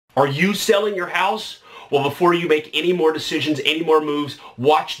Are you selling your house? Well, before you make any more decisions, any more moves,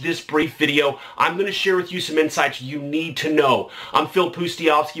 watch this brief video. I'm going to share with you some insights you need to know. I'm Phil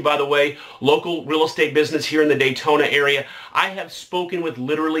Pustiowski, by the way, local real estate business here in the Daytona area. I have spoken with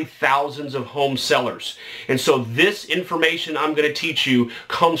literally thousands of home sellers. And so this information I'm going to teach you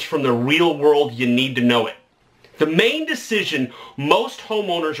comes from the real world. You need to know it. The main decision most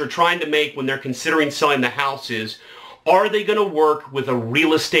homeowners are trying to make when they're considering selling the house is, are they going to work with a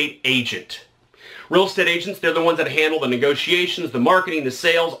real estate agent? Real estate agents, they're the ones that handle the negotiations, the marketing, the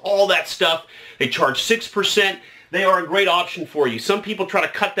sales, all that stuff. They charge 6%. They are a great option for you. Some people try to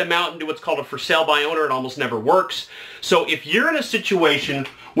cut them out and do what's called a for sale by owner. It almost never works. So if you're in a situation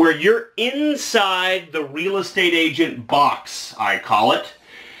where you're inside the real estate agent box, I call it,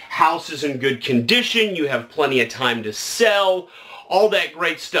 house is in good condition, you have plenty of time to sell, all that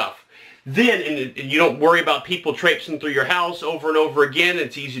great stuff. Then, and you don't worry about people traipsing through your house over and over again,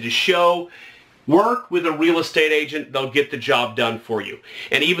 it's easy to show. Work with a real estate agent. They'll get the job done for you.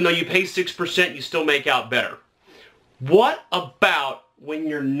 And even though you pay 6%, you still make out better. What about when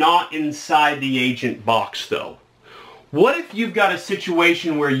you're not inside the agent box, though? What if you've got a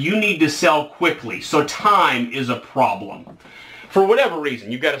situation where you need to sell quickly, so time is a problem? For whatever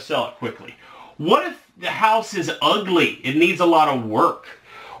reason, you've got to sell it quickly. What if the house is ugly? It needs a lot of work.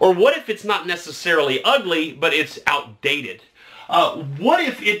 Or what if it's not necessarily ugly, but it's outdated? What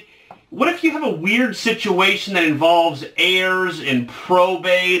if you have a weird situation that involves heirs and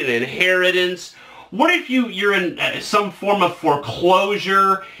probate and inheritance? What if you're in some form of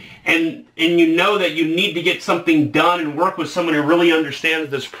foreclosure and you know that you need to get something done and work with someone who really understands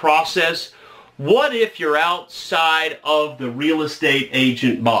this process? What if you're outside of the real estate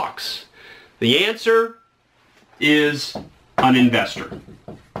agent box? The answer is an investor.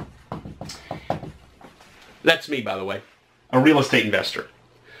 That's me, by the way, a real estate investor.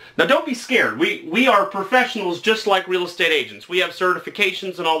 Now, don't be scared. We are professionals just like real estate agents. We have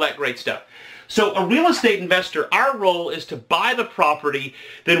certifications and all that great stuff. So a real estate investor, our role is to buy the property.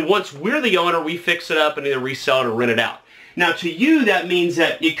 Then once we're the owner, we fix it up and either resell it or rent it out. Now, to you, that means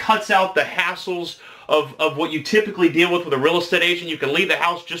that it cuts out the hassles of what you typically deal with a real estate agent. You can leave the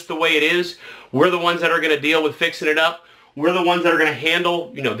house just the way it is. We're the ones that are going to deal with fixing it up. We're the ones that are going to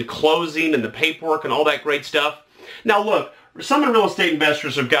handle, the closing and the paperwork and all that great stuff. Now, look, some real estate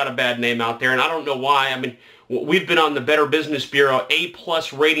investors have got a bad name out there, and I don't know why. I mean, we've been on the Better Business Bureau A+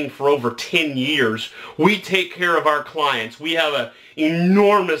 rating for over 10 years. We take care of our clients. We have an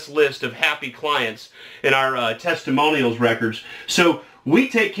enormous list of happy clients in our testimonials records. So we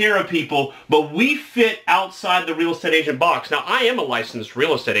take care of people, but we fit outside the real estate agent box. Now, I am a licensed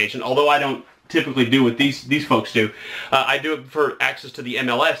real estate agent, although I don't typically do what these folks do. I do it for access to the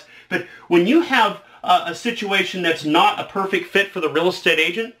MLS. But when you have a situation that's not a perfect fit for the real estate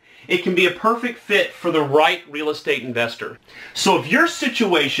agent, it can be a perfect fit for the right real estate investor. So if your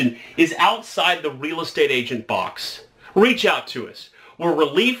situation is outside the real estate agent box, reach out to us. We're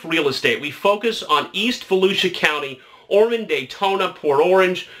Relief Real Estate. We focus on East Volusia County, Ormond, Daytona, Port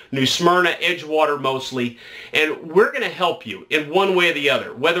Orange, New Smyrna, Edgewater mostly, and we're going to help you in one way or the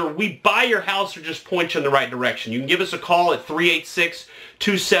other, whether we buy your house or just point you in the right direction. You can give us a call at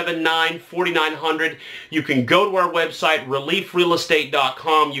 386-279-4900. You can go to our website,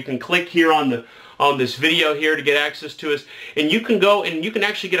 reliefrealestate.com. You can click here on this video here to get access to us, and you can go and you can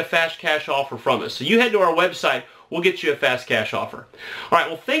actually get a fast cash offer from us. So you head to our website, we'll get you a fast cash offer. All right,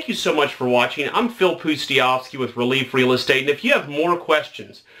 well, thank you so much for watching. I'm Phil Pustiowski with Relief Real Estate, and if you have more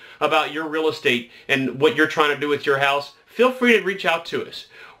questions about your real estate and what you're trying to do with your house, feel free to reach out to us.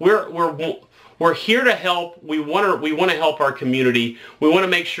 We're here to help. We want to help our community. We want to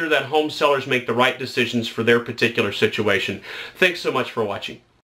make sure that home sellers make the right decisions for their particular situation. Thanks so much for watching.